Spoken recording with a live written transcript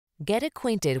Get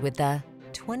acquainted with the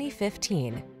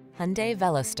 2015 Hyundai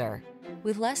Veloster.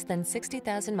 With less than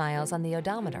 60,000 miles on the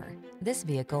odometer, this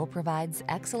vehicle provides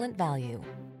excellent value.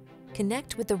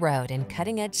 Connect with the road in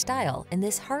cutting-edge style in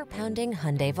this heart-pounding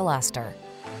Hyundai Veloster.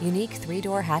 Unique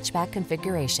three-door hatchback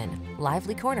configuration,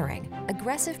 lively cornering,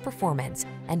 aggressive performance,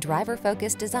 and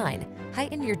driver-focused design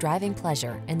heighten your driving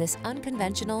pleasure in this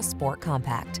unconventional sport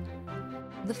compact.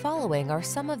 The following are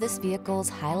some of this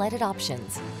vehicle's highlighted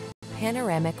options: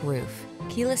 panoramic roof,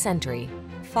 keyless entry,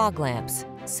 fog lamps,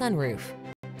 sunroof,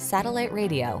 satellite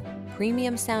radio,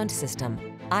 premium sound system,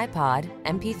 iPod,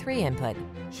 MP3 input,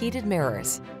 heated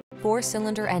mirrors,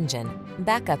 4-cylinder engine,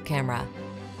 backup camera.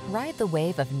 Ride the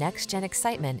wave of next-gen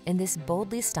excitement in this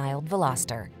boldly styled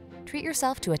Veloster. Treat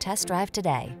yourself to a test drive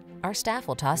today. Our staff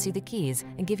will toss you the keys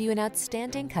and give you an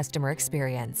outstanding customer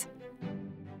experience.